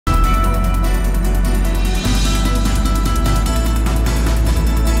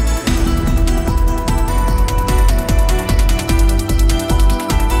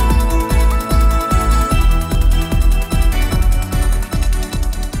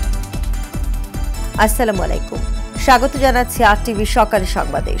আসসালামু আলাইকুম, স্বাগত জানাচ্ছি আরটিভি সকালের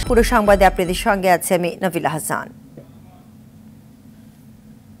সংবাদে। পুরো সংবাদে আপনাদের সঙ্গে আছে আমি নবিলা হাসান।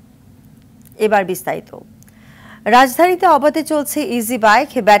 এবার বিস্তারিত। রাজধানীতে অবাধে চলছে ইজি বাইক,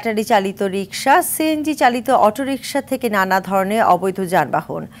 ব্যাটারি চালিত রিকশা, সিএনজি চালিত অটোরিকশা থেকে নানা ধরনের অবৈধ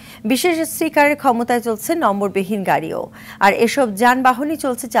যানবাহন। বিশেষ স্টিকারের ক্ষমতায় চলছে নম্বরবিহীন গাড়িও। আর এসব যানবাহনই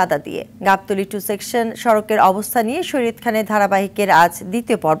চলছে চাঁদা দিয়ে। গাবতলী 2 সেকশন সড়কের অবস্থা নিয়ে শরীয়ত খানের ধারাবাহিকের আজ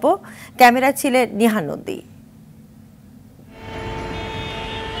দ্বিতীয় পর্ব। ক্যামেরা ছিলেন নিহান নন্দী।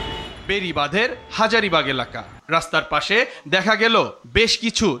 বেরিবাঁধের হাজারীবাগ এলাকা, রাস্তার পাশে দেখা গেল বেশ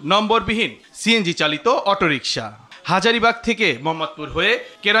কিছু নম্বরবিহীন সিএনজি চালিত অটোরিকশা। হাজারীবাগ থেকে মোহাম্মদপুর হয়ে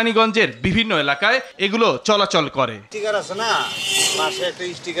কেরানীগঞ্জের বিভিন্ন এলাকায় এগুলো চলাচল করে। স্টিকার আছে না, মাসে একটা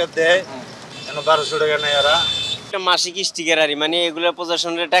স্টিকার দেয়, 1200 টাকা নেয় ওরা। একটা মাসিক স্টিকার আর মানে এগুলো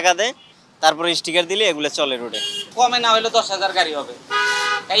প্রশাসনের টাকা দেয়, তারপরে স্টিকার দিলে এগুলো চলে রোডে। কমে না হলে 10,000 গাড়ি হবে।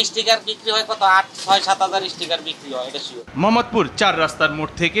 এই স্টিকার বিক্রি হয় কত, 8-6-7,000 স্টিকার বিক্রি হয়, এটা শিওর। মোহাম্মদপুর 4 রাস্তার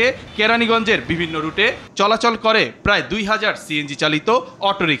মোড় থেকে কেরানীগঞ্জের বিভিন্ন রুটে চলাচল করে প্রায় 2000 সিএনজি চালিত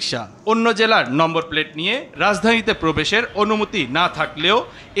অটোরিকশা। অন্য জেলার নম্বর প্লেট নিয়ে রাজধানীতে প্রবেশের অনুমতি না থাকলেও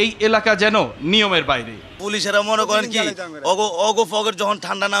এই এলাকা যেন নিয়মের বাইরে। পুলিশেরা মনে করেন কি অগো ফগের যখন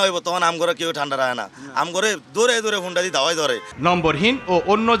ঠান্ডা না হইব তখন আমগরে কেউ ঠান্ডা রাখে না, আমগরে দূরে দূরে হুন্ডা দিয়ে দাওয়াই ধরে। নম্বরহীন ও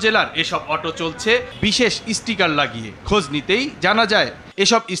অন্য জেলার এসব অটো চলছে বিশেষ স্টিকার লাগিয়ে। খোঁজ নিতেই জানা যায়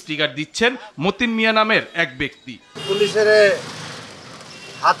এসব স্টিকার দিচ্ছেন মতিন মিয়া নামের এক ব্যক্তি। পুলিশের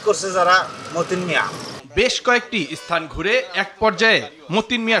হাত করছে যারা মতিন মিয়া। বেশ কয়েকটি স্থান ঘুরে এক পর্যায়ে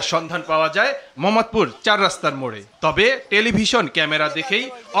মতিন মিয়ার সন্ধান পাওয়া যায় মোহাম্মদপুর 4 রাস্তার মোড়ে। তবে টেলিভিশন ক্যামেরা দেখেই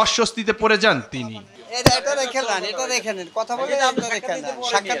অস্বস্তিতে পড়ে যান তিনি।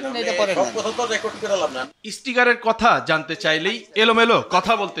 স্টিকারের কথা জানতে চাইলেই এলোমেলো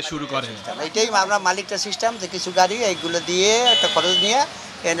কথা বলতে শুরু করেন। এটাই আমরা মালিকটা সিস্টেম যে কিছু গাড়ি এইগুলো দিয়ে একটা খরচ নিয়ে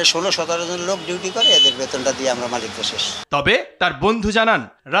এখানে 16-17 জন লোক ডিউটি করে, এদের বেতনটা দিয়ে আমরা মালিকটা শেষ। তবে তার বন্ধু জানান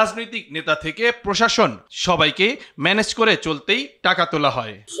রাজনৈতিক নেতা থেকে প্রশাসন সবাইকে ম্যানেজ করে চলতেই টাকা তোলা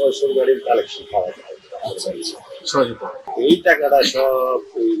হয়। 600 গাড়ির কালেকশন পাওয়া যায়। এই টাকাটা সব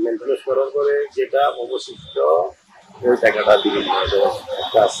মেনটেন্যান্স করার পরে যেটা অবশিষ্ট ওই টাকাটা বিভিন্ন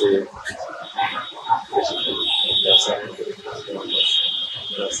কাছে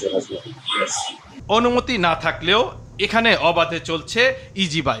অনুমতি না থাকলেও এখানে অবাধে চলছে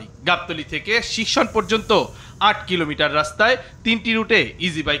ইজি বাইক। গাবতলী থেকে শিক্ষণ পর্যন্ত 8 কিলোমিটার রাস্তায় 3টি রুটে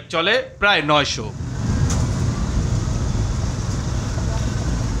ইজি বাইক চলে প্রায় 900।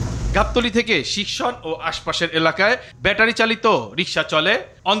 গাবতলী থেকে শিক্ষণ ও আশপাশের এলাকায় ব্যাটারি চালিত রিকশা চলে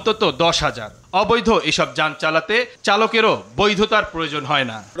অন্তত 10,000। অবৈধ এসব যান চালাতে চালকেরও বৈধতার প্রয়োজন হয়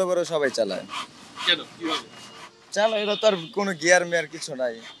না। সবাই চালায়। কেন, কিভাবে চালায়? এটা তার কোনো গিয়ার মেয়ার কিছু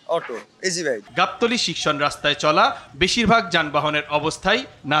নাই, অটো ইজি বাইক। গাবতলী শিক্ষণ রাস্তায় চলা বেশিরভাগ যানবাহনের অবস্থাই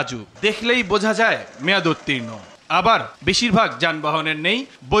নাজুক। দেখলেই বোঝা যায় মেয়াদ উত্তীর্ণ। আবার বেশিরভাগ যানবাহনের নেই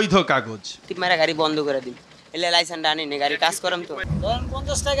বৈধ কাগজ। টিপমারা গাড়ি বন্ধ করে দিন, এলে লাইসেন্স আনি নে, গাড়ি কাজ করম তো। ধরেন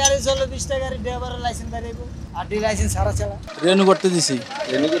 50টা গাড়ি চলে, 20টা গাড়ি ড্রাইভারের লাইসেন্স দাঁড়াইবো, আর ডি লাইসেন্স ছাড়া ছাড়া রেনু করতে দিছি।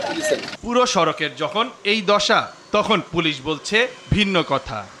 পুরো সড়কের যখন এই দশা, তখন পুলিশ বলছে ভিন্ন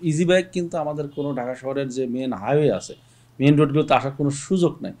কথা। ইজি বাইক কিন্তু আমাদের কোনো ঢাকা শহরের যে মেন হাইওয়ে আছে, মেন রোডগুলোতে আসার কোনো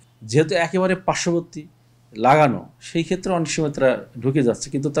সুযোগ নাই, যেহেতু একেবারে পার্শ্ববর্তী লাগানো। সেই ক্ষেত্রে অনেক সময় তারা ঢুকে যাচ্ছে,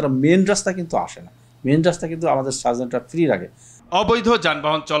 কিন্তু তারা মেন রাস্তা কিন্তু আসে না। মেন রাস্তা কিন্তু আমাদের সার্জেন্টরা ফ্রি রাখে। অবৈধ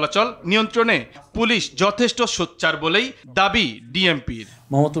যানবাহন চলাচল নিয়ন্ত্রণে পুলিশ যথেষ্ট সোচ্চার বলেই দাবি ডিএমপির।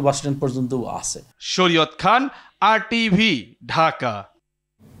 মোহাম্মদপুর বাস স্ট্যান্ড পর্যন্ত আছে। শরীয়ত খান, আরটিভি, ঢাকা।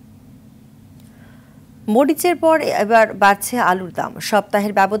 মরিচের পর এবার বাড়ছে আলুর দাম।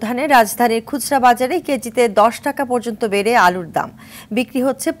 সপ্তাহের ব্যবধানে রাজধানীর খুচরা বাজারে কেজিতে 10 টাকা পর্যন্ত বেড়ে আলুর দাম বিক্রি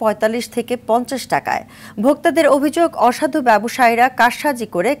হচ্ছে 45 থেকে 50 টাকায়। ভোক্তাদের অভিযোগ, অসাধু ব্যবসায়ীরা কারসাজি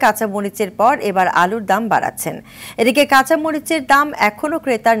করে কাঁচা মরিচের পর এবার আলুর দাম বাড়াচ্ছেন। এদিকে কাঁচা মরিচের দাম এখনও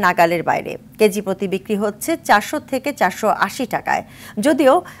ক্রেতার নাগালের বাইরে। কেজি প্রতি বিক্রি হচ্ছে 400 থেকে 480 টাকায়।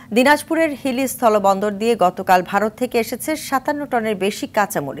 যদিও দিনাজপুরের হিলি স্থলবন্দর দিয়ে গতকাল ভারত থেকে এসেছে 57 টনের বেশি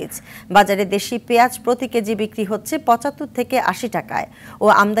কাঁচামরিচ। বাজারে দেশি পেঁয়াজ প্রতি কেজি বিক্রি হচ্ছে 75 থেকে 80 টাকায় ও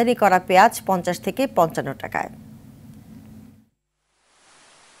আমদানি করা পেঁয়াজ 50 থেকে 55 টাকায়।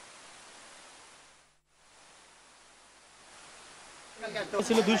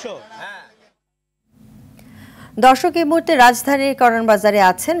 দর্শক, এই মুহূর্তে রাজধানীর করণ বাজারে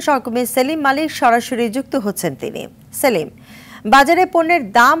আছেন সহকর্মী সেলিম মালিক, সরাসরি যুক্ত হচ্ছেন তিনি। সেলিম, বাজারে পণ্যের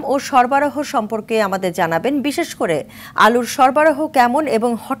দাম ও সরবরাহ সম্পর্কে আমাদের জানাবেন। বিশেষ করে আলুর সরবরাহ কেমন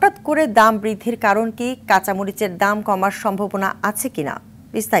এবং হঠাৎ করে দাম বৃদ্ধির কারণ কি? কাঁচামরিচের দাম কমার সম্ভাবনা আছে কিনা,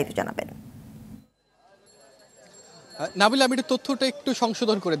 বিস্তারিত জানাবেন। নাবিল, আমি তথ্যটা একটু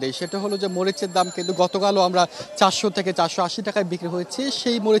সংশোধন করে দেই। সেটা হলো যে মরিচের দাম কিন্তু গতকালও আমরা 400 থেকে 480 টাকায় বিক্রি হয়েছে।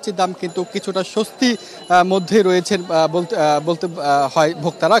 সেই মরিচের দাম কিন্তু কিছুটা স্বস্তি মধ্যে রয়েছেন বলতে হয়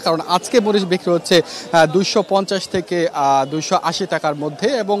ভোক্তারা, কারণ আজকে মরিচ বিক্রি হচ্ছে 250 থেকে 280 টাকার মধ্যে।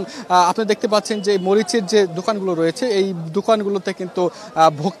 এবং আপনি দেখতে পাচ্ছেন যে মরিচের যে দোকানগুলো রয়েছে এই দোকানগুলোতে কিন্তু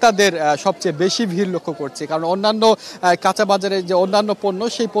ভোক্তাদের সবচেয়ে বেশি ভিড় লক্ষ্য করছে, কারণ অন্যান্য কাঁচা বাজারে যে অন্যান্য পণ্য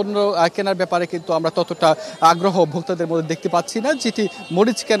সেই পণ্য কেনার ব্যাপারে কিন্তু আমরা ততটা আগ্রহ ভোক্তাদের মধ্যে দেখতে পাচ্ছি না, যেটি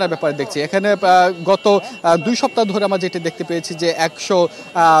মরিচ কেনার ব্যাপারে দেখছি। এখানে গত 2 সপ্তাহ ধরে আমরা যেটি দেখতে পেয়েছি যে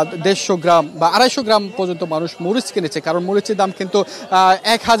 100-150 গ্রাম বা 250 গ্রাম পর্যন্ত মানুষ মরিচ কিনেছে, কারণ মরিচের দাম কিন্তু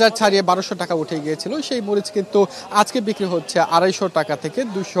 1000 ছাড়িয়ে 1200 টাকা উঠে গিয়েছিল। সেই মরিচ কিন্তু আজকে বিক্রি হচ্ছে 250 টাকা থেকে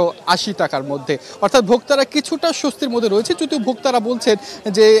 280 টাকার মধ্যে, অর্থাৎ ভোক্তারা কিছুটা স্বস্তির মধ্যে রয়েছে। যদিও ভোক্তারা বলছেন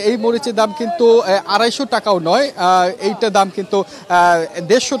যে এই মরিচের দাম কিন্তু 250 টাকাও নয়, এইটা দাম কিন্তু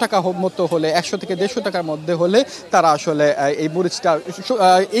 150 টাকা মতো হলে, 100 থেকে 150 টাকার মধ্যে হলে তারা আসলে এই মরিচটা,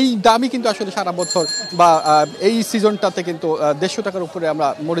 এই দামই কিন্তু আসলে সারা বছর বা এই সিজনটাতে কিন্তু 150 টাকার উপরে আমরা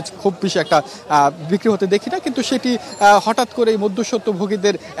মরিচ খুব বেশি একটা বিক্রি হতে দেখি না, কিন্তু সেটি হঠাৎ করে এই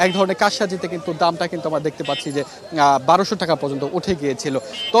মধ্যস্বত্বভোগীদের এক ধরনের কারসাজিতে কিন্তু দামটা কিন্তু আমরা দেখতে পাচ্ছি যে 1200 টাকা পর্যন্ত উঠে গিয়েছিল।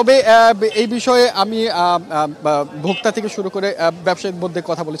 তবে এই বিষয়ে আমি ভোক্তা থেকে শুরু করে ব্যবসায়ীর মধ্যে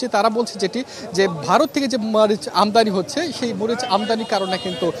কথা বলেছি, তারা বলছে যেটি যে ভারত থেকে যে মরিচ আমদানি হচ্ছে সেই মরিচ আমদানির কারণে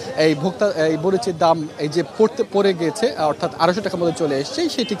কিন্তু এই মরিচের দাম এই যে পড়ে গিয়েছে, অর্থাৎ 250 টাকার মধ্যে চলে এসছে,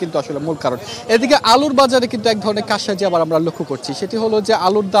 সেটি কিন্তু আসলে মূল কারণ। এদিকে আলুর বাজারে কিন্তু এক ধরনের কারসাজি আবার আমরা লক্ষ্য করছি। সেটি হলো যে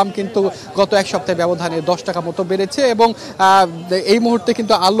আলুর দাম কিন্তু গত এক সপ্তাহে ব্যবধানে 10 টাকা মতো বেড়েছে এবং এই মুহূর্তে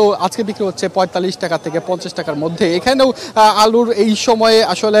কিন্তু আলু আজকে বিক্রি হচ্ছে 45 টাকা থেকে 50 টাকার মধ্যে। এখানেও আলুর এই সময়ে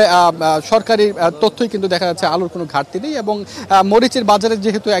আসলে সরকারি তথ্যই কিন্তু দেখা যাচ্ছে আলুর কোনো ঘাটতি নেই এবং মরিচের বাজারে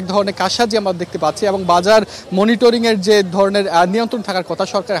যেহেতু এক ধরনের কারসাজি আমরা দেখতে পাচ্ছি এবং বাজার মনিটরিংয়ের যে ধরনের নিয়ন্ত্রণ থাকার কথা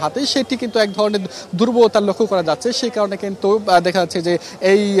সরকারের হাতে, সেটি কিন্তু এক ধরনের দুর্বলতা লক্ষ্য করা যাচ্ছে। সেই কারণে কিন্তু দেখা যাচ্ছে যে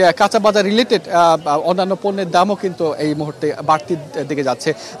এই কাঁচা বাজার রিলেটেড অন্যান্য পণ্যের দামও কিন্তু এই মুহূর্তে বাড়তির দিকে যাচ্ছে।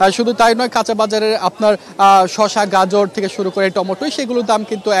 শুধু তাই নয়, কাঁচা বাজারের আপনার শসা, গাজর থেকে শুরু করে টমেটো, সেগুলোর দাম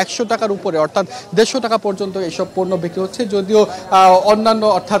কিন্তু 100 টাকার উপরে, অর্থাৎ 150 টাকা পর্যন্ত এইসব পণ্য বিক্রি হচ্ছে। যদিও অন্যান্য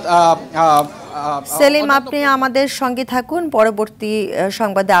অর্থাৎ সেলিম, আপনি আমাদের সঙ্গে থাকুন, পরবর্তী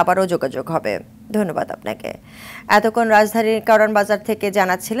সংবাদে আবারও যোগাযোগ হবে। ধন্যবাদ আপনাকে। এতক্ষণ রাজধানীর কারণ বাজার থেকে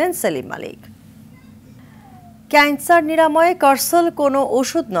জানাচ্ছিলেন সেলিম মালিক। ক্যান্সার নিরাময়ে করসল কোনো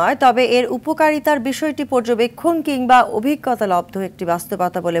ওষুধ নয়, তবে এর উপকারিতার বিষয়টি পর্যবেক্ষণ কিংবা অভিজ্ঞতা লব্ধ একটি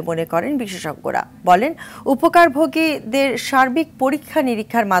বাস্তবতা বলে মনে করেন বিশেষজ্ঞরা। বলেন, উপকারভোগীদের সার্বিক পরীক্ষা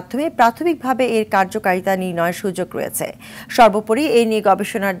নিরীক্ষার মাধ্যমে প্রাথমিকভাবে এর কার্যকারিতা নির্ণয়ের সুযোগ রয়েছে। সর্বোপরি এই নিয়ে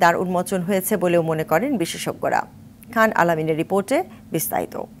গবেষণার দ্বার উন্মোচন হয়েছে বলেও মনে করেন বিশেষজ্ঞরা। খান আলামিনের রিপোর্টে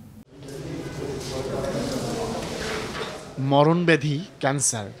বিস্তারিত। মরণব্যাধি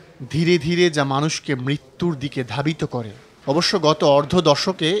ক্যান্সার ধীরে ধীরে যা মানুষকে মৃত্যুর দিকে ধাবিত করে। অবশ্য গত অর্ধ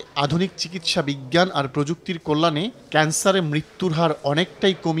দশকে আধুনিক চিকিৎসা বিজ্ঞান আর প্রযুক্তির কল্যাণে ক্যান্সারে মৃত্যুর হার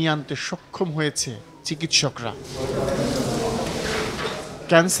অনেকটাই কমিয়ে আনতে সক্ষম হয়েছে চিকিৎসকরা।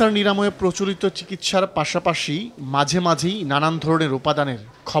 ক্যান্সার নিরাময়ে প্রচলিত চিকিৎসার পাশাপাশি মাঝে মাঝেই নানান ধরনের উপাদানের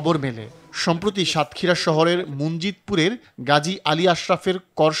খবর মেলে। সম্প্রতি সাতক্ষীরা শহরের মুঞ্জিতপুরের গাজী আলী আশরাফের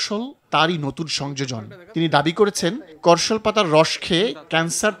করসল তারই নতুন সংযোজন। তিনি দাবি করেছেন, করসল পাতার রস খেয়ে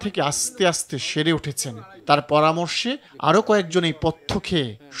ক্যান্সার থেকে আস্তে আস্তে সেরে উঠেছেন। তার পরামর্শে আরও কয়েকজন এই পথ্য খেয়ে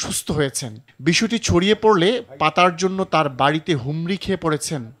সুস্থ হয়েছেন। বিষয়টি ছড়িয়ে পড়লে পাতার জন্য তার বাড়িতে হুমড়ি খেয়ে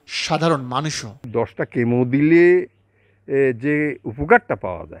পড়েছেন সাধারণ মানুষও। 10টা কেমো দিলে যে উপকারটা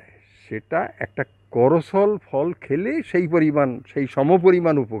পাওয়া যায় সেটা একটা করসল ফল খেলে সেই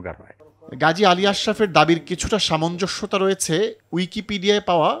সমপরিমাণ উপকার হয়। গাজী আলী আশরাফের দাবির কিছুটা সামঞ্জস্যতা রয়েছে উইকিপিডিয়ায়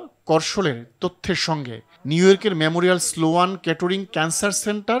পাওয়া করসলের তথ্যের সঙ্গে। নিউ ইয়র্কের Memorial Sloan catering cancer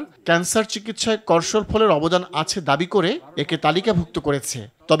centre cancer চিকিৎসায় করসল ফলের অবদান আছে দাবি করে একে তালিকাভুক্ত করেছে।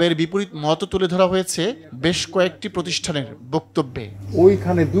 তবে এর বিপরীত মত তুলে ধরা হয়েছে বেশ কয়েকটি প্রতিষ্ঠানের বক্তব্যে।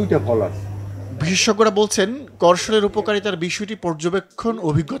 ওইখানে 2টা ফল আছে। বিশেষজ্ঞরা বলছেন, করসলের উপকারিতার বিষয়টি পর্যবেক্ষণ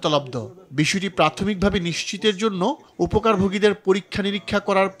অভিজ্ঞতালব্ধ। বিষয়টি প্রাথমিকভাবে নিশ্চিতের জন্য উপকারভোগীদের পরীক্ষা নিরীক্ষা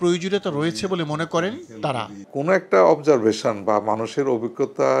করার প্রয়োজনীয়তা রয়েছে বলে মনে করেন তারা। কোনো একটা অবজারভেশন বা মানুষের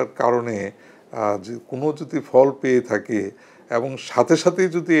অভিজ্ঞতার কারণে কোনো যদি ফল পেয়ে থাকে এবং সাথে সাথেই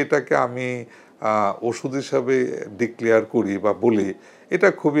যদি এটাকে আমি ওষুধ হিসাবে ডিক্লেয়ার করি বা বলি, এটা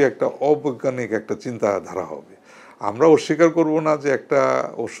খুবই একটা অবৈজ্ঞানিক একটা চিন্তাধারা হবে। আমরা অস্বীকার করব না যে একটা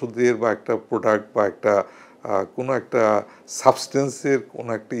ওষুধের বা একটা প্রোডাক্ট বা একটা কোনো একটা সাবস্টেন্সের কোনো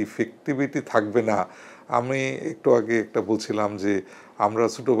একটা ইফেক্টিভিটি থাকবে না। আমি একটু আগে একটা বলছিলাম যে আমরা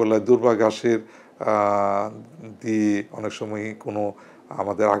ছোটোবেলায় দুর্বা ঘাসের দিয়ে অনেক সময় কোনো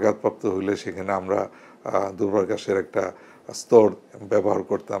আমাদের আঘাতপ্রাপ্ত হলে সেখানে আমরা দুর্বা ঘাসের একটা স্তর ব্যবহার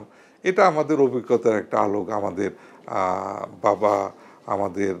করতাম। এটা আমাদের অভিজ্ঞতার একটা আলোক, আমাদের বাবা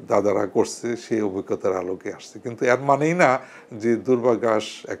আমাদের দাদারা করছে, সেই অভিজ্ঞতার আলোকে আসছে। কিন্তু এর মানেই না যে দুর্বাঘাস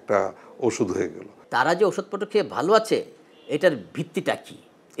একটা ওষুধ হয়ে গেল। তারা যে ওষুধপত্র খেয়ে ভালো আছে এটার ভিত্তিটা কি,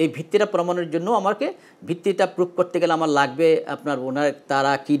 এই ভিত্তিটা প্রমাণের জন্য আমাকে ভিত্তিটা প্রুফ করতে গেলে আমার লাগবে আপনার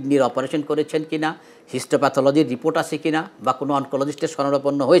তারা কিডনির অপারেশন করেছেন কিনা, হিস্টোপ্যাথোলজির রিপোর্ট আছে কিনা, বা কোনো অনকোলজিস্টের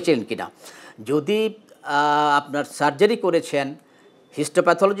শরণাপন্ন হয়েছিলেন কিনা। যদি আপনার সার্জারি করেছেন,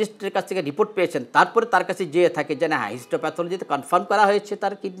 হিস্টোপ্যাথোলজিস্টের কাছ থেকে রিপোর্ট পেয়েছেন, তারপরে তার কাছে যেয়ে থাকে যে না হ্যাঁ হিস্টোপ্যাথোলজিতে কনফার্ম করা হয়েছে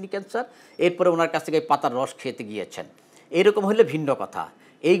তার কিডনি ক্যান্সার, এরপরে ওনার কাছ থেকে পাতার রস খেতে গিয়েছেন, এরকম হলে ভিন্ন কথা।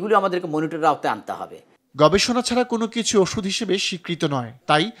 এইগুলো আমাদেরকে মনিটরের আওতায় আনতে হবে। গবেষণা ছাড়া কোনো কিছু ওষুধ হিসেবে স্বীকৃত নয়,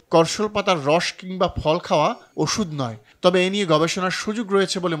 তাই করশল পাতার রস কিংবা ফল খাওয়া ওষুধ নয়। তবে এ নিয়ে গবেষণার সুযোগ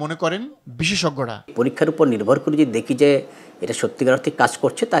রয়েছে বলে মনে করেন বিশেষজ্ঞরা। পরীক্ষার উপর নির্ভর করে যদি দেখি যে এটা সত্যিকার অর্থে কাজ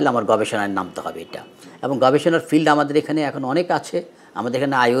করছে, তাহলে আমার গবেষণায় নামতে হবে এটা। এবং গবেষণার ফিল্ড আমাদের এখানে এখন অনেক আছে, আমাদের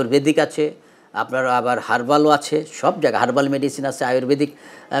এখানে আয়ুর্বেদিক আছে, আপনার আবার হার্বালও আছে, সব জায়গায় হার্বাল মেডিসিন আছে, আয়ুর্বেদিক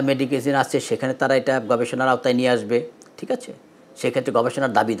মেডিকেশন আছে, সেখানে তারা এটা গবেষণার আওতায় নিয়ে আসবে। ঠিক আছে, সেক্ষেত্রে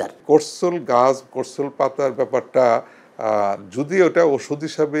গবেষণার দাবিদার। করসল গাছ, করসল পাতার ব্যাপারটা যদি ওটা ওষুধ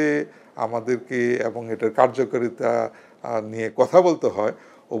হিসাবে আমাদেরকে এবং এটার কার্যকারিতা নিয়ে কথা বলতে হয়,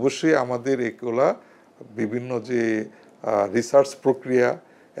 অবশ্যই আমাদের এগুলা বিভিন্ন যে রিসার্চ প্রক্রিয়া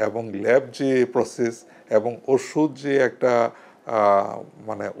এবং ল্যাব যে প্রসেস এবং ওষুধ যে একটা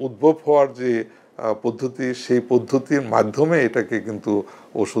মানে উদ্ভব হওয়ার যে পদ্ধতি, সেই পদ্ধতির মাধ্যমে এটাকে কিন্তু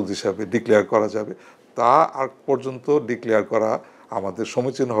ওষুধ হিসাবে ডিক্লেয়ার করা যাবে। তা আর পর্যন্ত ডিক্লেয়ার করা আমাদের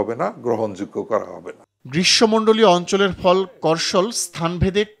সমীচীন হবে না, গ্রহণযোগ্য করা হবে না। গ্রীষ্মমণ্ডলীয় অঞ্চলের ফল করশল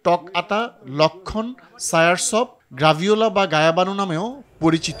স্থানভেদে টক আতা, লক্ষণ, সায়ারসপ, গ্রাভিওলা বা গায়াবানু নামেও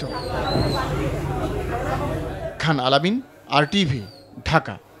পরিচিত। খান আলামিন, আরটিভি,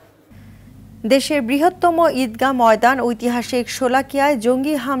 ঢাকা। দেশের বৃহত্তম ঈদগাহ ময়দান ঐতিহাসিক শোলাকিয়ায়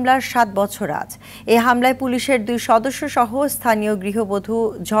জঙ্গি হামলার 7 বছর আজ। এই হামলায় পুলিশের 2 সদস্য সহ স্থানীয় গৃহবধূ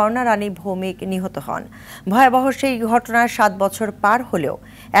ঝর্ণা রানী ভৌমিক নিহত হন। ভয়াবহ সেই ঘটনার 7 বছর পার হলেও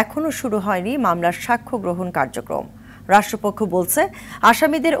এখনও শুরু হয়নি মামলার সাক্ষ্য গ্রহণ কার্যক্রম। রাষ্ট্রপক্ষ বলছে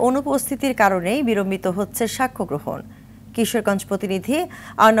আসামিদের অনুপস্থিতির কারণেই বিলম্বিত হচ্ছে সাক্ষ্য গ্রহণ। কিশোরগঞ্জ প্রতিনিধি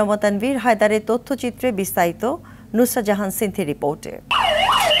আর্নব তানভীর হায়দারের তথ্যচিত্রে বিস্তারিত নুসরাত জাহান সিন্থির রিপোর্টে।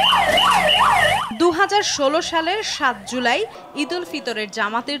 2016 সালের 7 জুলাই ঈদ উল ফিতরের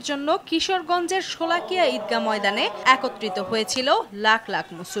জামাতের জন্য কিশোরগঞ্জের শোলাকিয়া ঈদগাহ ময়দানে একত্রিত হয়েছিল লাখ লাখ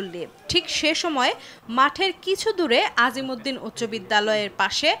মুসল্লি। ঠিক সে সময় মাঠের কিছু দূরে আজিমউদ্দিন উচ্চ বিদ্যালয়ের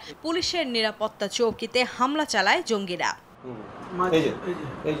পাশে পুলিশের নিরাপত্তা চৌকিতে হামলা চালায় জঙ্গিরা।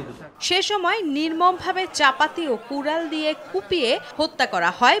 সে সময় নির্মমভাবে চাপাতি ও কুড়াল দিয়ে কুপিয়ে হত্যা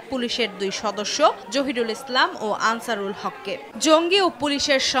করা হয় পুলিশের 2 সদস্য জহিরুল ইসলাম ও আনসারুল হককে। জঙ্গি ও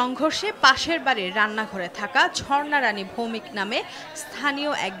পুলিশের সংঘর্ষে পাশের বাড়ির রান্নাঘরে থাকা ঝর্ণা রানী ভৌমিক নামে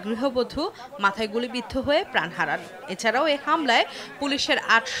স্থানীয় এক গৃহবধূ মাথায় গুলিবিদ্ধ হয়ে প্রাণ হারান। এছাড়াও এই হামলায় পুলিশের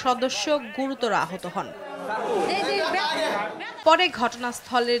 8 সদস্য গুরুতর আহত হন। পরে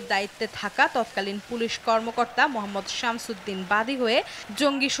ঘটনাস্থলের দায়িত্বে থাকা তৎকালীন পুলিশ কর্মকর্তা মোহাম্মদ শামসুদ্দিন বাদী হয়ে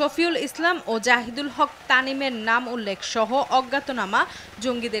জঙ্গি শফিউল ইসলাম ও জাহিদুল হক তানিমের নাম উল্লেখ সহ অজ্ঞাতনামা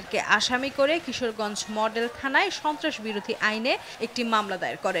জঙ্গিদেরকে আসামি করে কিশোরগঞ্জ মডেল থানায় সন্ত্রাস বিরোধী আইনে একটি মামলা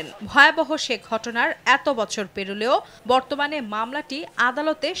দায়ের করেন। ভয়াবহ সে ঘটনার এত বছর পেরোলেও বর্তমানে মামলাটি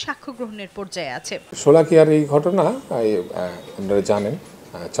আদালতে সাক্ষ্য গ্রহণের পর্যায়ে আছে। শোলাকিয়ার এই ঘটনা আপনারা জানেন,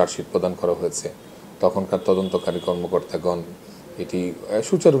 চার্জশিট প্রদান করা হয়েছে। তখনকার তদন্তকারী কর্মকর্তাগণ এটি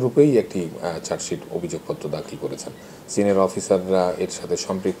সুচারুরূপেই একটি চার্জশিট অভিযোগপত্র দাখিল করেছেন। সিনিয়র অফিসাররা এর সাথে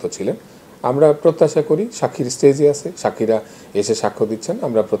সম্পৃক্ত ছিলেন। আমরা প্রত্যাশা করি, সাক্ষীর স্টেজে আছে, সাক্ষীরা এসে সাক্ষ্য দিচ্ছেন,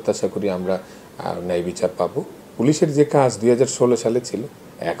 আমরা প্রত্যাশা করি আমরা ন্যায় বিচার পাবো। পুলিশের যে কাজ 2016 সালে ছিল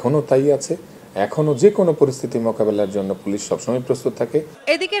এখনও তাই আছে। এখনো যে কোনো পরিস্থিতি মোকাবেলার জন্য পুলিশ সবসময় প্রস্তুত থাকে।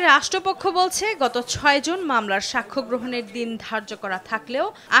 এদিকে রাষ্ট্রপক্ষ বলছে গত 6 জুন মামলার সাক্ষ্য গ্রহণের দিন ধার্য করা থাকলেও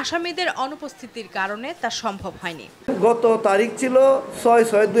আসামিদের অনুপস্থিতির কারণে তা সম্ভব হয়নি। গত তারিখ ছিল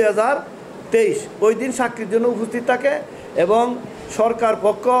 6/6/2023, ওই দিন সাক্ষীর জন্য উপস্থিত থাকে এবং সরকার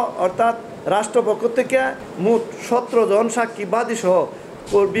পক্ষ অর্থাৎ রাষ্ট্রপক্ষ থেকে মোট 17 জন সাক্ষী বাদী সহ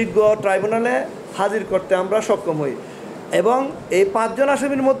বিজ্ঞ ট্রাইব্যুনালে হাজির করতে আমরা সক্ষম হই এবং এই 5 জন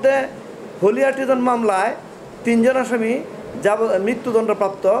আসামির মধ্যে হলিয়াটিজন মামলায় 3 জন আসামি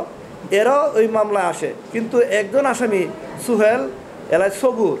মৃত্যুদণ্ডপ্রাপ্ত, এরাও ওই মামলায় আসে। কিন্তু একজন আসামি সুহেল এলাই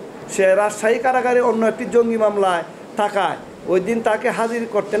সবুর, সে রাজশাহী কারাগারে অন্য একটি জঙ্গি মামলায় থাকায় ওই দিন তাকে হাজির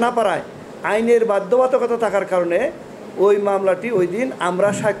করতে না পারায় আইনের বাধ্যবাধকতা থাকার কারণে ওই মামলাটি ওই দিন আমরা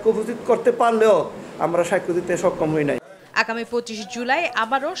সাক্ষ্য উপস্থিত করতে পারলেও আমরা সাক্ষ্য দিতে সক্ষম হই নাই। আগামী 25 জুলাই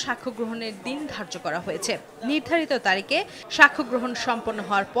আবারও সাক্ষ্য গ্রহণের দিন ধার্য করা হয়েছে। নির্ধারিত তারিখে সাক্ষ্য গ্রহণ সম্পন্ন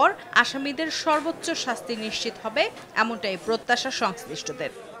হওয়ার পর আসামিদের সর্বোচ্চ শাস্তি নিশ্চিত হবে, এমনটাই প্রত্যাশা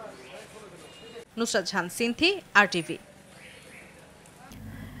সংশ্লিষ্টদের। নুসরাত জাহান সিনথি, আরটিভি।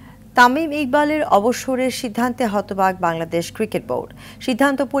 তামিম ইকবালের অবসরের সিদ্ধান্তে হতবাক বাংলাদেশ ক্রিকেট বোর্ড।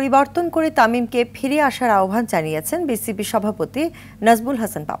 সিদ্ধান্ত পরিবর্তন করে তামিমকে ফিরে আসার আহ্বান জানিয়েছেন বিসিবি সভাপতি নাজমুল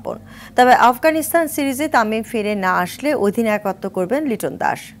হাসান পাপন। তবে আফগানিস্তান সিরিজে তামিম ফিরে না আসলে অধিনায়কত্ব করবেন লিটন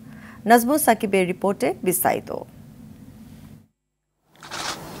দাস। নাজমুল সাকিবের রিপোর্টে বিস্তারিত।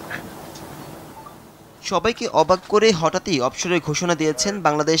 সবাইকে অবাক করে হঠাৎই অবসরের ঘোষণা দিয়েছেন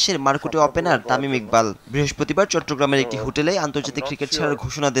বাংলাদেশের মারকুটে ওপেনার তামিম ইকবাল। বৃহস্পতিবার চট্টগ্রামের একটি হোটেলে আন্তর্জাতিক ক্রিকেট ছাড়ার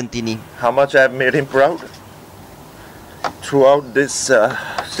ঘোষণা দেন তিনি। How much I have made him proud throughout this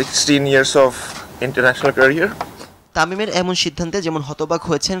 16 years of international career. তামিমের এমন সিদ্ধান্তে যেমন হতবাক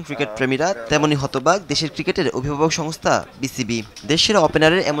হয়েছেন ক্রিকেট প্রেমীরা, তেমনি হতবাক দেশের ক্রিকেটের অভিভাবক সংস্থা বিসিবি। দেশের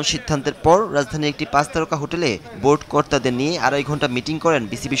ওপেনারের এমন সিদ্ধান্তের পর রাজধানীর একটি 5 তারকা হোটেলে বোর্ড কর্তাদের নিয়ে 2.5 ঘন্টা মিটিং করেন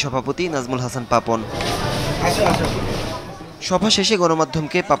বিসিবি সভাপতি নাজমুল হাসান পাপন। সভা শেষে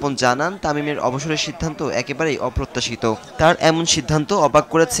গণমাধ্যমকে পাপন জানান, তামিমের অবসরের সিদ্ধান্ত একেবারেই অপ্রত্যাশিত। তার এমন সিদ্ধান্ত অবাক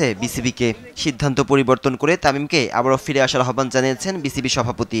করেছে বিসিবিকে। সিদ্ধান্ত পরিবর্তন করে তামিমকে আবারও ফিরে আসার আহ্বান জানিয়েছেন বিসিবি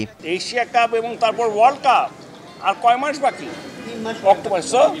সভাপতি। এশিয়া কাপ এবং তারপর ওয়ার্ল্ড কাপ আর কয় মাস বাকি? অক্টোবর।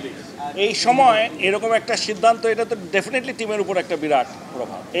 সো এই সময় এরকম একটা সিদ্ধান্ত, এটা তো ডেফিনেটলি টিমের উপর একটা বিরাট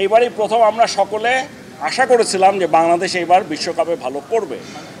প্রভাব। এইবারই প্রথম আমরা সকলে আশা করেছিলাম যে বাংলাদেশ এইবার বিশ্বকাপে ভালো করবে।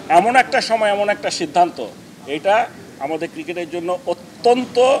 এমন একটা সময় এমন একটা সিদ্ধান্ত, এটা আমাদের ক্রিকেটের জন্য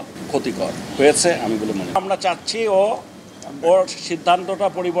অত্যন্ত ক্ষতিকর হয়েছে আমি বলে মনে করি। আমরা চাচ্ছি ওর সিদ্ধান্তটা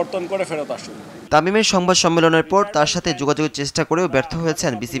পরিবর্তন করে ফেরত আসুন। তামিমের সংবাদ সম্মেলনের পর তার সাথে যোগাযোগের চেষ্টা করেও ব্যর্থ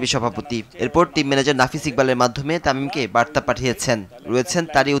হয়েছেন বিসিবি সভাপতি। এরপর টিম ম্যানেজার নাফিস ইকবালের মাধ্যমে তামিমকে বার্তা পাঠিয়েছেন, রয়েছেন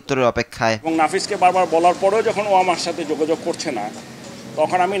তারই উত্তরের অপেক্ষায়। এবং নাফিসকে বারবার বলার পরেও যখন ও আমার সাথে যোগাযোগ করছে না,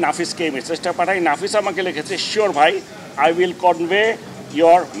 তখন আমি নাফিসকে এই মেসেজটা পাঠাই। নাফিস আমাকে লিখেছে, শিওর ভাই, I will convey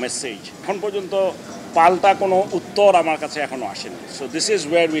your message. এখন পর্যন্ত পাল্টা কোনো উত্তর আমার কাছে এখনো আসেনি। So this is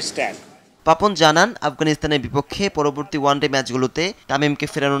wire we stand. Papon জানান, আফগানিস্তানের বিপক্ষে পরবর্তী ওয়ানডে ম্যাচগুলোতে তামিমকে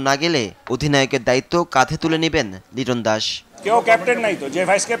ফেরানো না গেলে অধিনায়কের দায়িত্ব কাঁধে তুলে নেবেন লিটন দাস। কেউ ক্যাপ্টেন নাই তো, যে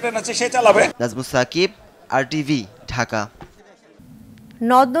ভাইস ক্যাপ্টেন আছে সে চালাবে। নাজমুল সাকিব, আরটিভি, ঢাকা।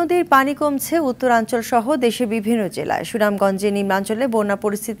 নদ নদীর পানি কমছে উত্তরাঞ্চল সহ দেশের বিভিন্ন জেলায়। সুনামগঞ্জে নিম্নাঞ্চলে বন্যা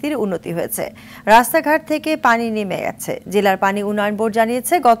পরিস্থিতির উন্নতি হয়েছে, রাস্তাঘাট থেকে পানি নেমে গেছে। জেলার পানি উন্নয়ন বোর্ড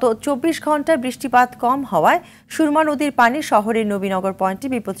জানিয়েছে, গত 24 ঘন্টার বৃষ্টিপাত কম হওয়ায় সুরমা নদীর পানি শহরের নবীনগর পয়েন্টে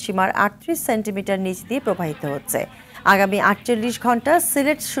বিপদসীমার 38 সেন্টিমিটার নিচ দিয়ে প্রবাহিত হচ্ছে। আগামী 48 ঘন্টা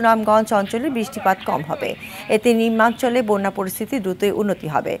সিলেট সুনামগঞ্জ অঞ্চলে বৃষ্টিপাত কম হবে। এতে নিম্নাঞ্চলে বন্যা পরিস্থিতি দ্রুতই উন্নতি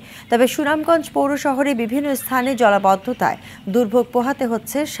হবে। তবে সুনামগঞ্জ পৌর শহরে বিভিন্ন স্থানে জলাবদ্ধতায় দুর্ভোগ পোহাতে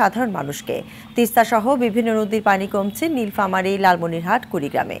হচ্ছে সাধারণ মানুষকে। তিস্তা সহ বিভিন্ন নদীর পানি কমছে নীলফামারী, লালমনিরহাট,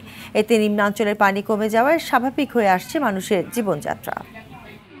 কুড়িগ্রামে। এতে নিম্নাঞ্চলের পানি কমে যাওয়ায় স্বাভাবিক হয়ে আসছে মানুষের জীবনযাত্রা।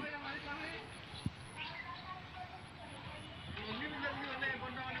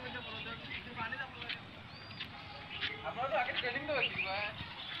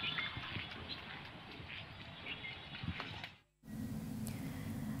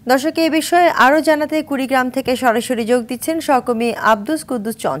 দর্শক, এই বিষয়ে আরও জানাতে কুড়িগ্রাম থেকে সরাসরি যোগ দিচ্ছেন সহকর্মী আব্দুস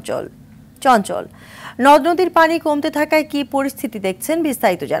কুদ্দুস চঞ্চল। নদ নদীর পানি কমতে থাকায় কি পরিস্থিতি দেখছেন,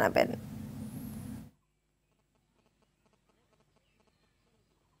 বিস্তারিত জানাবেন।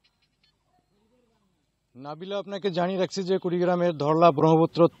 নাবিলা, আপনাকে জানিয়ে রাখছি যে কুড়িগ্রামের ধরলা,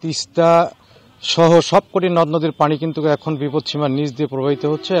 ব্রহ্মপুত্র, তিস্তা সহ সবকটি নদ নদীর পানি কিন্তু এখন বিপদসীমার নিচ দিয়ে প্রবাহিত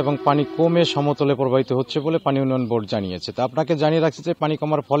হচ্ছে এবং পানি কমে সমতলে প্রবাহিত হচ্ছে বলে পানি উন্নয়ন বোর্ড জানিয়েছে। তা আপনাকে জানিয়ে রাখছি যে পানি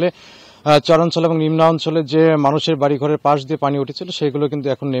কমার ফলে চরাঞ্চল এবং নিম্নাঞ্চলে যে মানুষের বাড়িঘরের পাশ দিয়ে পানি উঠেছিল সেগুলো কিন্তু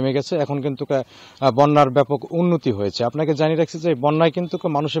এখন নেমে গেছে। এখন কিন্তু বন্যার ব্যাপক উন্নতি হয়েছে। আপনাকে জানিয়ে রাখছি যে বন্যায় কিন্তু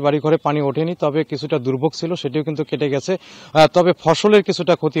মানুষের বাড়িঘরে পানি ওঠেনি, তবে কিছুটা দুর্ভোগ ছিল, সেটিও কিন্তু কেটে গেছে। তবে ফসলের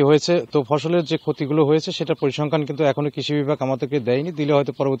কিছুটা ক্ষতি হয়েছে। তো ফসলের যে ক্ষতিগুলো হয়েছে সেটা পরিসংখ্যান কিন্তু এখনো কৃষি বিভাগ আমাদেরকে দেয়নি, দিলে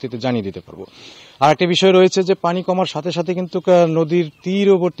হয়তো পরবর্তীতে জানিয়ে দিতে পারবো। আর একটা বিষয় রয়েছে যে পানি কমার সাথে সাথে কিন্তু নদীর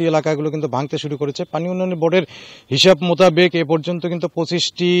তীরবর্তী এলাকাগুলো কিন্তু ভাঙতে শুরু করেছে। পানি উন্নয়ন বোর্ডের হিসাব মোতাবেক এ পর্যন্ত কিন্তু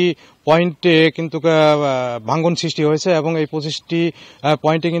 25টি পয়েন্টে কিন্তু ভাঙ্গন সৃষ্টি হয়েছে এবং এই 25টি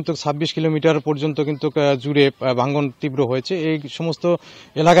পয়েন্টে কিন্তু 26 কিলোমিটার পর্যন্ত কিন্তু জুড়ে ভাঙ্গন তীব্র হয়েছে। এই সমস্ত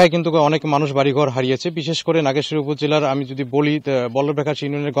এলাকায় কিন্তু অনেক মানুষ বাড়িঘর হারিয়েছে। বিশেষ করে নাগেশ্বরী উপজেলার আমি যদি বলি, বল্লভরেখা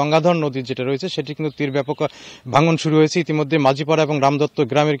ইউনিয়নের গঙ্গাধর নদী যেটা রয়েছে সেটি কিন্তু তীর ব্যাপক ভাঙ্গন শুরু হয়েছে। ইতিমধ্যে মাঝিপাড়া এবং রামদত্ত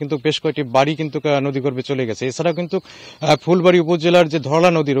গ্রামের কিন্তু বেশ কয়েকটি বাড়ি কিন্তু নদীগর্ভে চলে গেছে। এছাড়াও কিন্তু ফুলবাড়ি উপজেলার যে ধরলা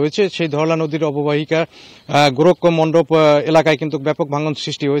নদী রয়েছে সেই ধরলা নদীর অববাহিকা গোরক্ষ মণ্ডপ এলাকায় কিন্তু ব্যাপক ভাঙ্গন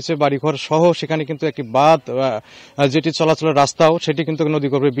সৃষ্টি হয়েছে, বাড়িঘর বাড়িঘর সহ সেখানে কিন্তু একটি বাঁধ যেটি চলাচলের রাস্তাও সেটি কিন্তু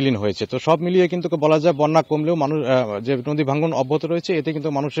নদীগর্ভে বিলীন হয়েছে। তো সব মিলিয়ে কিন্তু বলা যায় বন্যা কমলেও মানুষ যে নদী ভাঙ্গন অব্যাহত রয়েছে, এতে কিন্তু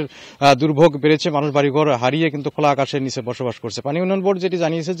মানুষের দুর্ভোগ বেড়েছে। মানুষ বাড়িঘর হারিয়ে কিন্তু খোলা আকাশের নিচে বসবাস করছে। পানি উন্নয়ন বোর্ড যেটি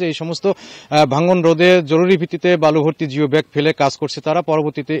জানিয়েছে যে এই সমস্ত ভাঙ্গন রোধে জরুরি ভিত্তিতে বালু ভর্তি জিও ব্যাগ ফেলে কাজ করছে তারা,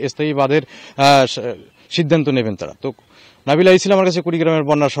 পরবর্তীতে স্থায়ী বাঁধের সিদ্ধান্ত নেবেন তারা। তো নাবিলা ইসলাম আমার কাছে কুড়িগ্রামের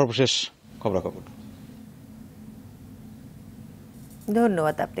বন্যার সর্বশেষ খবরাখবর।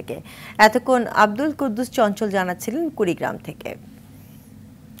 ধন্যবাদ আপনাকে। এতক্ষণ আব্দুল কুদ্দুস চঞ্চল জানাচ্ছিলেন কুড়িগ্রাম থেকে।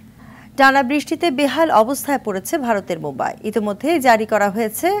 টানা বৃষ্টিতে বেহাল অবস্থায় পড়েছে ভারতের মুম্বাই। ইতিমধ্যে জারি করা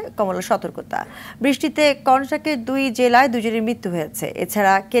হয়েছে কমলা সতর্কতা। বৃষ্টিতে কর্ণাটকের 2 জেলায় 2 জনের মৃত্যু হয়েছে।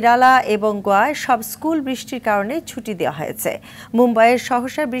 এছাড়া কেরালা এবং গোয়ায় সব স্কুল বৃষ্টির কারণে ছুটি দেওয়া হয়েছে। মুম্বাইয়ের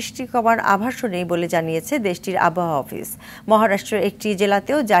সহসা বৃষ্টি কমার আভাসও নেই বলে জানিয়েছে দেশটির আবহাওয়া অফিস। মহারাষ্ট্রের একটি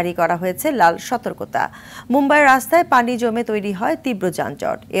জেলাতেও জারি করা হয়েছে লাল সতর্কতা। মুম্বাইয়ের রাস্তায় পানি জমে তৈরি হয় তীব্র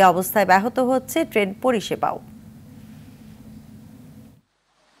যানজট। এ অবস্থায় ব্যাহত হচ্ছে ট্রেন পরিষেবাও।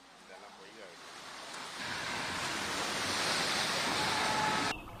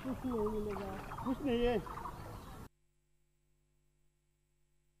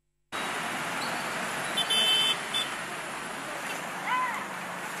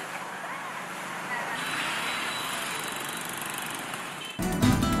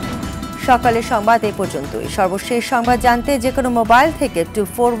 সকালের সংবাদ এই পর্যন্তই। সর্বশেষ সংবাদ জানতে যে কোনো মোবাইল থেকে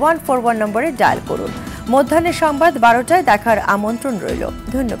 24141 নম্বরে ডায়াল করুন। মধ্যাহ্নের সংবাদ 12টায় দেখার আমন্ত্রণ রইল।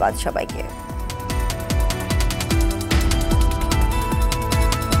 ধন্যবাদ সবাইকে।